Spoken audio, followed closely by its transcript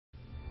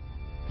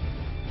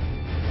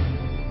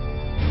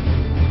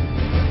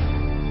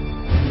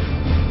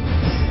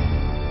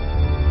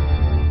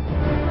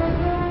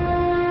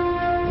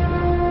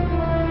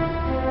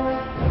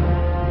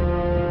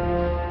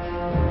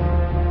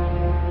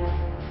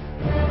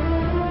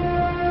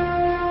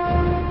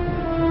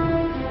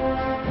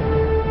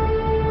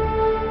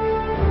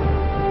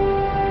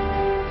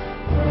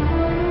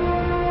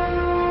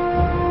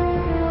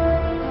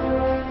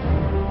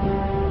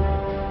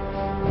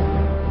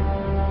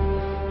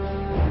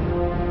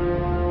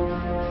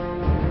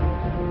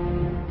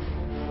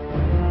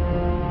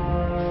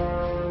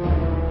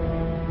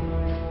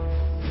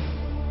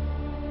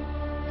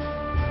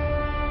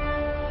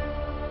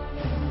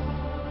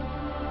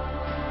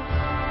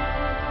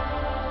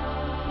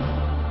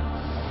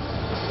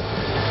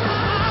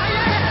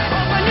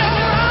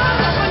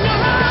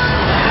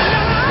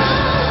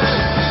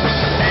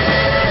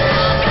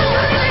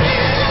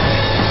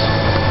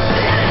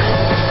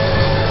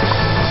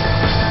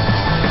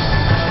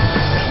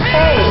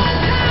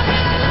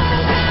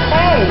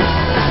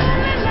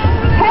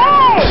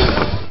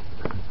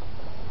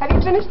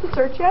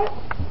search yet?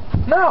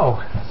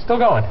 No, still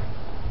going.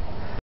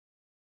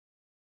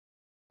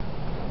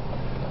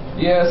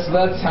 Yes,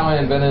 that's how I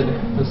invented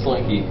the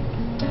slinky.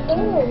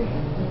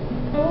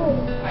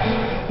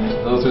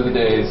 Those are the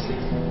days.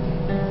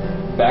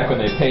 Back when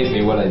they paid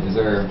me what I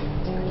deserved.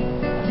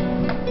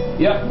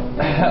 Yep,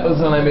 that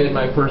was when I made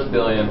my first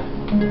billion.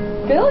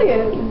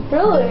 Billion?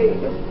 Really?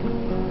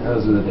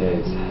 Those are the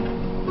days.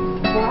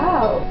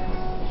 Wow.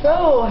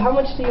 So, how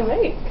much do you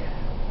make?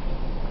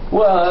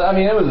 Well, I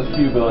mean, it was a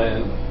few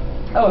billion.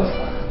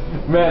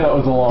 Man, that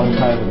was a long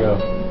time ago.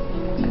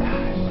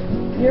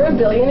 You're a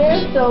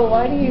billionaire, so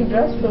why do you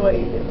dress the way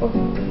you do?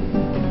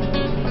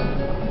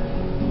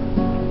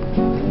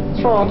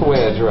 What's wrong with the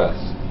way I dress?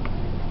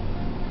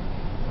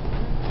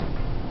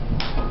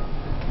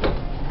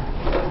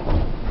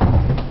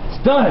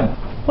 It's done!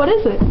 What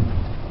is it?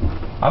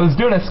 I was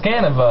doing a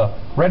scan of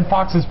Red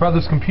Fox's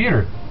brother's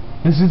computer.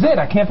 This is it.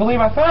 I can't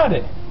believe I found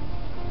it.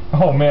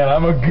 Oh man,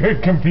 I'm a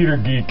good computer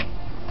geek.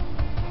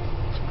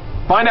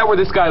 Find out where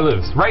this guy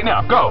lives. Right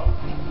now. Go!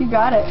 You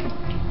got it.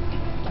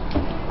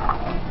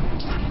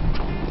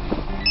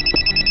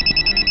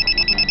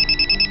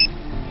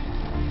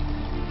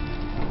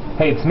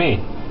 Hey, it's me.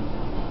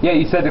 Yeah,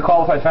 you said to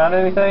call if I found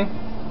anything?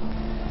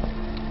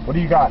 What do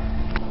you got?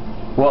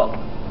 Well,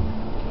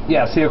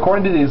 yeah, see,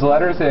 according to these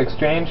letters they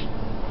exchanged,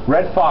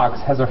 Red Fox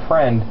has a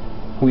friend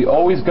who he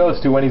always goes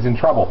to when he's in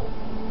trouble.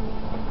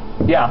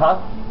 Yeah, huh?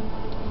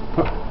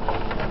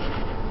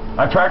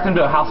 I've tracked him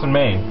to a house in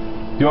Maine.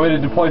 Do you want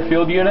me to deploy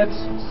field units?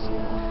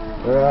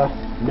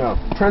 No.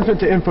 Transmit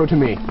the info to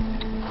me.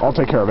 I'll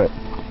take care of it.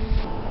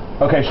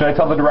 Okay, should I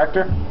tell the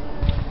director?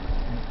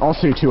 I'll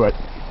see to it.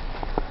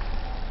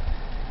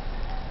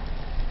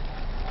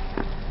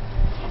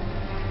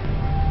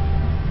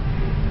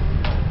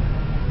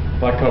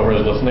 Black Cobra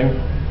is listening.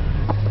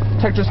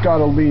 Tech just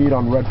got a lead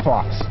on Red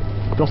Fox.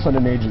 They'll send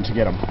an agent to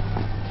get him.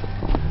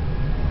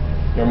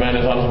 Your man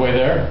is on his way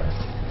there?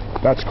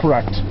 That's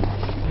correct.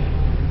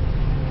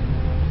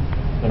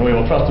 Then we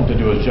will trust him to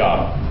do his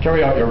job.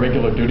 Carry out your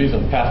regular duties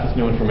and pass this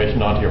new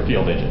information on to your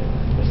field agent.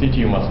 The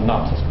CTU must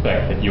not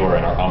suspect that you are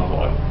in our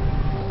employ.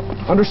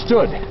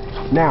 Understood.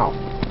 Now,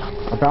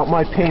 about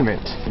my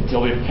payment.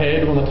 You'll be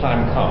paid when the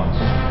time comes.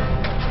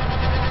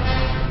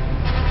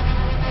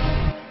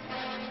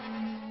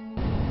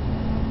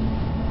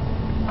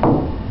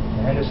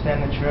 I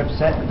understand that you're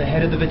upset with the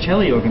head of the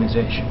Vicelli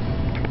organization.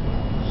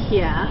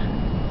 Yeah.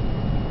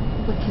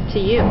 What's it to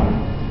you?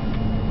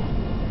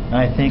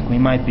 I think we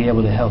might be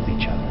able to help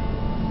each other.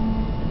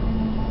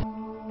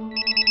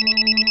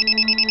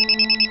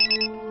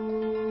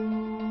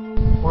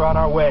 We're on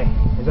our way.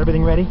 Is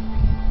everything ready?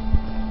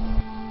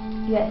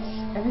 Yes,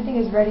 everything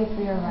is ready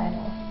for your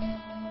arrival.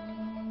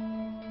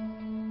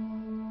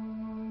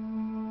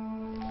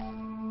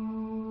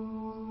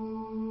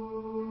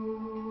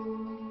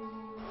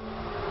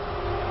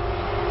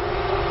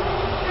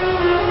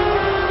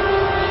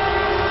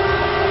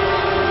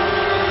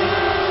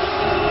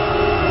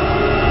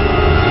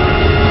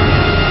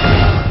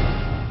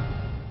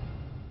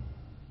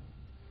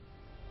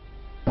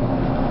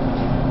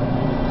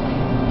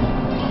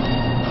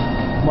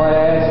 Might I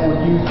ask what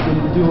you've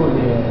been doing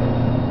here?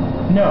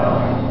 No.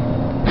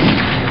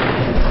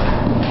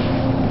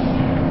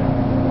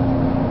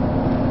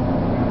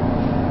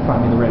 Find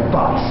me the red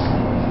box.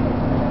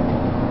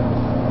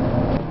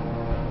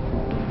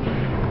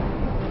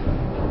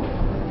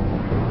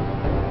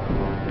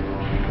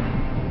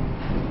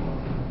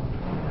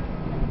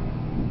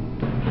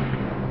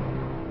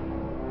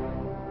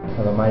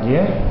 Hello, my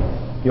dear.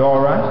 You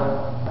all right?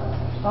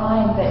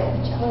 Fine, but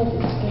the Vicelli's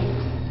escaped.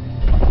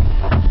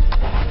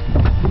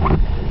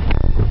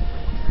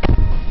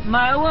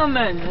 My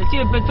woman,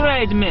 she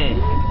betrayed me.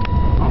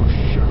 Oh,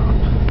 shut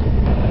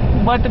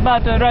up. What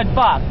about the red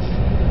fox?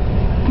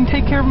 He can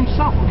take care of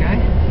himself, okay?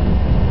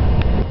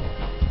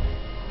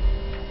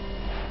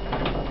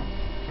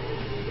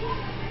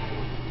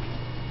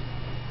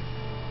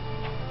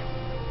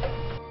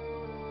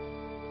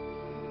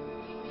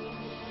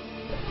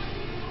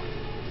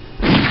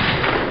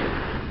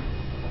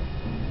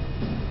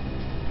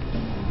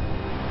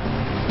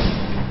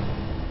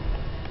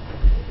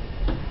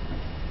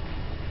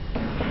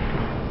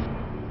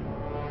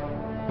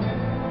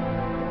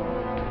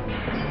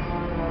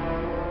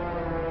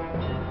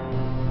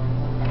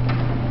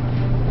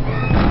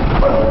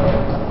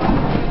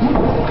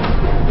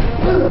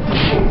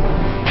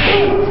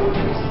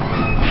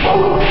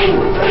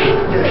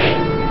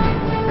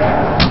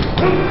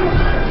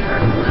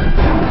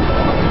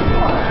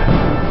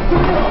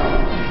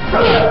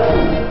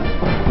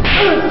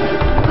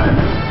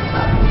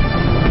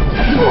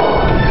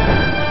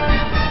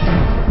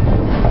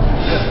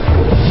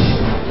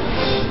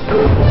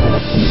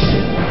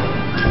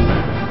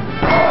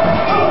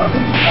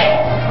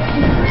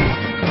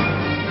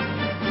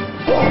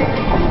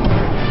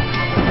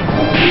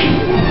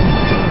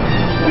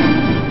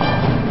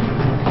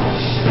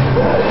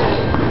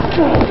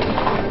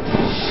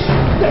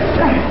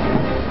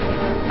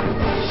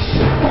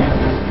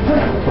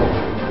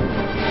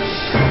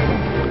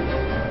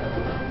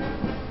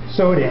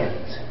 So it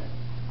ends.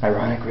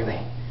 Ironic, really.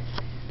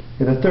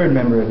 You're the third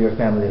member of your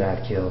family that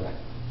I've killed.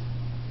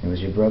 It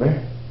was your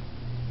brother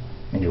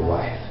and your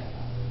wife.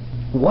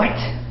 What?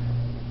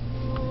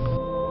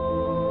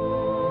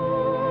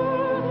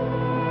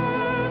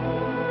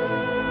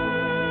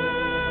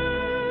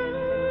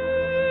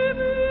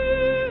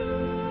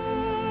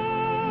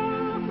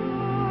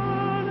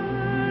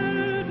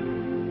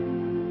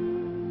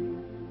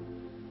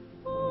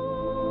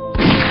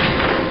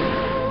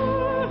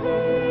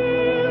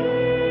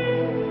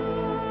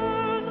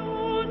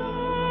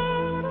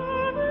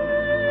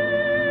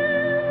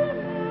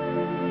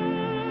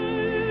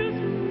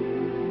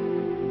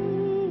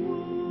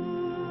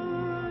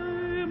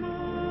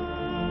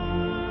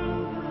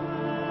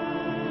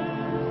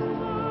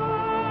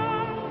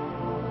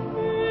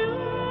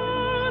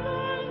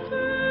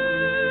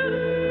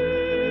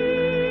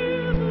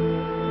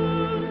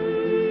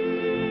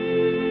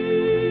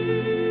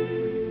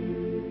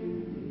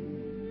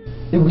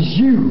 It was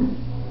you!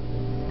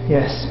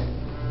 Yes,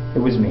 it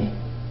was me.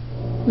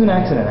 It was an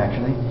accident,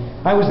 actually.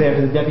 I was there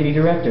for the deputy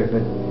director, but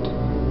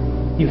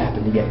you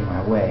happened to get in my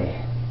way.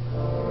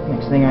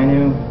 Next thing I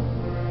knew,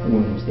 the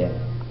woman was dead.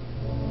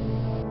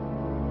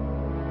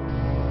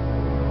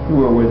 You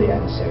were a worthy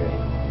adversary.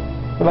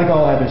 But like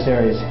all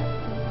adversaries,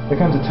 there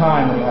comes a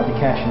time when you have to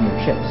cash in your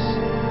chips.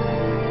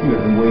 You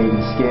have been weighed in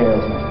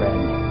scales, my friend,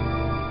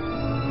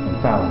 and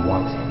found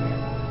wanting.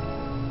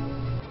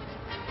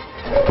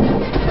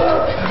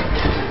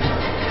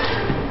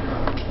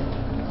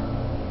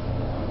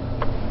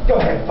 Go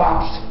ahead,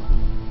 Fox.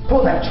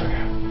 Pull that trigger.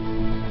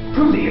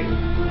 Prove that you're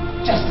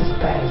just as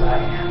bad as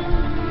I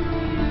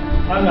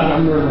am. I'm not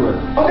a murderer.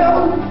 Oh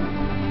no!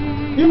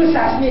 You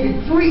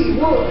assassinated 3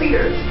 world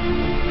leaders.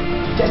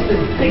 Just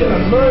as big of a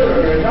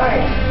murderer as I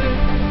am.